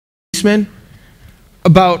policeman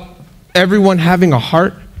about everyone having a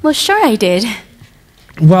heart? Well, sure I did.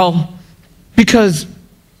 Well, because,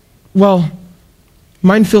 well,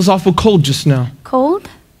 mine feels awful cold just now. Cold?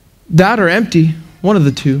 That or empty, one of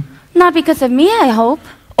the two. Not because of me, I hope.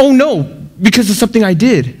 Oh no, because of something I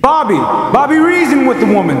did. Bobby, reason with the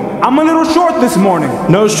woman. I'm a little short this morning.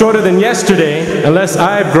 No shorter than yesterday, unless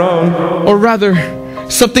I've grown. Or rather,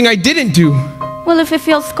 something I didn't do. Well, if it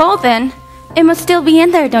feels cold then, it must still be in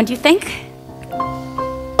there, don't you think?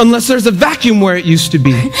 Unless there's a vacuum where it used to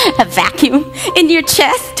be. A vacuum? In your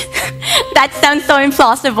chest? That sounds so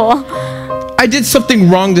implausible. I did something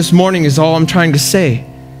wrong this morning is all I'm trying to say.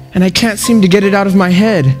 And I can't seem to get it out of my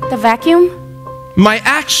head. The vacuum? My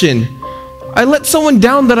action. I let someone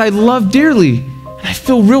down that I love dearly. And I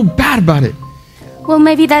feel real bad about it. Well,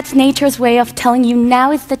 maybe that's nature's way of telling you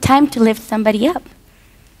now is the time to lift somebody up.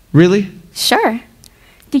 Really? Sure.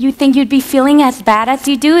 Do you think you'd be feeling as bad as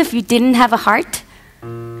you do if you didn't have a heart?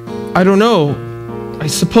 I don't know. I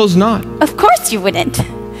suppose not. Of course you wouldn't.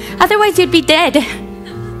 Otherwise you'd be dead.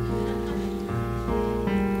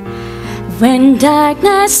 When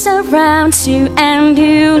darkness surrounds you and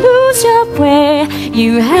you lose your way,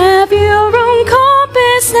 you have your own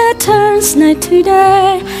compass that turns night to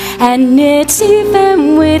day, and it's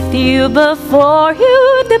even with you before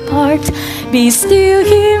you depart. Be still,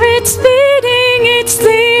 hear it's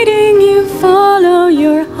leading you, follow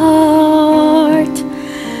your heart.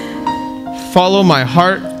 Follow my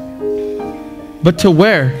heart? But to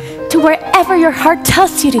where? To wherever your heart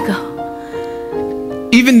tells you to go.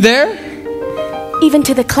 Even there? Even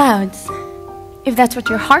to the clouds, if that's what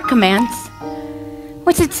your heart commands.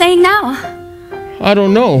 What's it saying now? I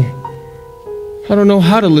don't know. I don't know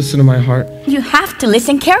how to listen to my heart. You have to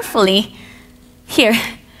listen carefully. Here,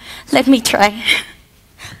 let me try.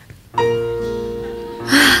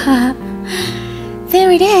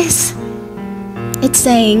 There it is. It's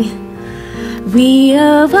saying, we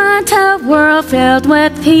all want a world filled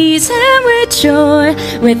with peace and with joy,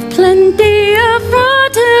 with plenty of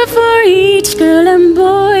water for each girl and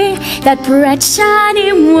boy. That bright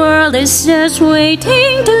shining world is just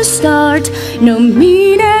waiting to start. No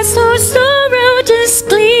meanness or sorrow, just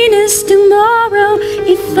cleanness tomorrow,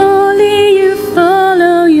 if only you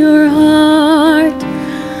follow your heart.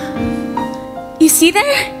 You see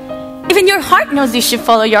there? Even your heart knows you should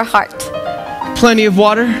follow your heart. Plenty of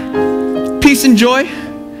water? Peace and joy?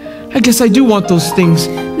 I guess I do want those things.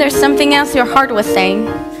 There's something else your heart was saying.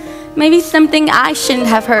 Maybe something I shouldn't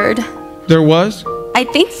have heard. There was? I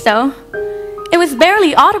think so. It was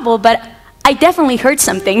barely audible, but I definitely heard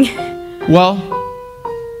something. Well,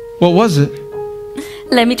 what was it?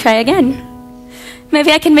 Let me try again.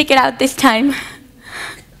 Maybe I can make it out this time.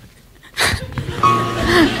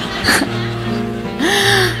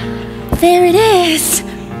 There it is.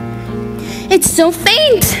 It's so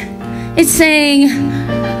faint. It's saying,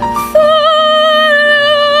 follow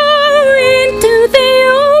into the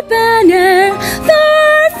open air,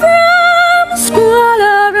 far from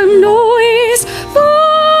squalor and noise.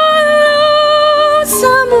 Follow,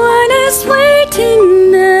 someone is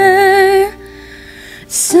waiting there,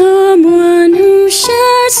 someone who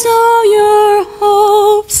shares all your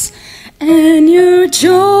hopes and your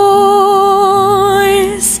joys.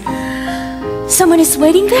 Someone is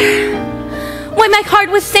waiting there? Why, my heart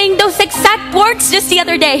was saying those exact words just the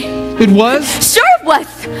other day. It was? Sure it was.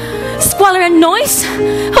 Squalor and noise,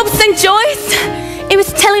 hopes and joys. It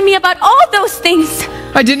was telling me about all those things.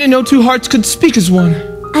 I didn't know two hearts could speak as one.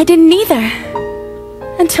 I didn't either.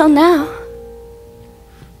 Until now.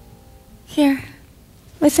 Here,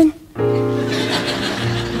 listen.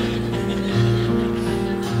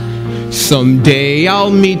 Someday I'll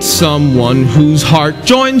meet someone whose heart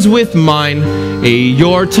joins with mine,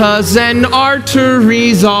 aortas and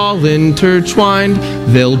arteries all intertwined.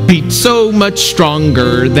 They'll beat so much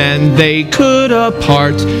stronger than they could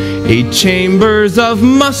apart, 8 chambers of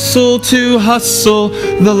muscle to hustle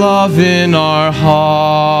the love in our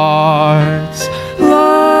hearts.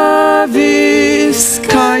 Love is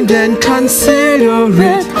kind and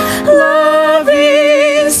considerate, love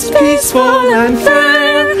is peaceful and fair.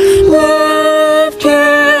 Love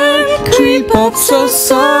can creep up so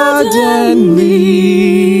suddenly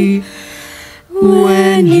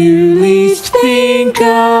when you least think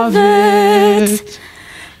of it.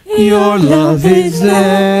 Your love is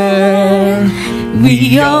there.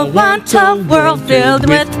 We all want a world filled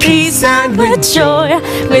with peace and with joy,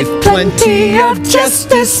 with plenty of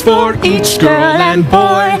justice for each girl and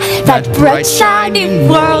boy. That bright shining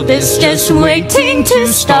world is just waiting to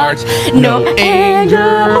start. No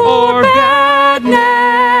anger or badness,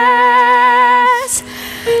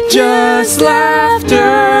 just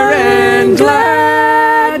laughter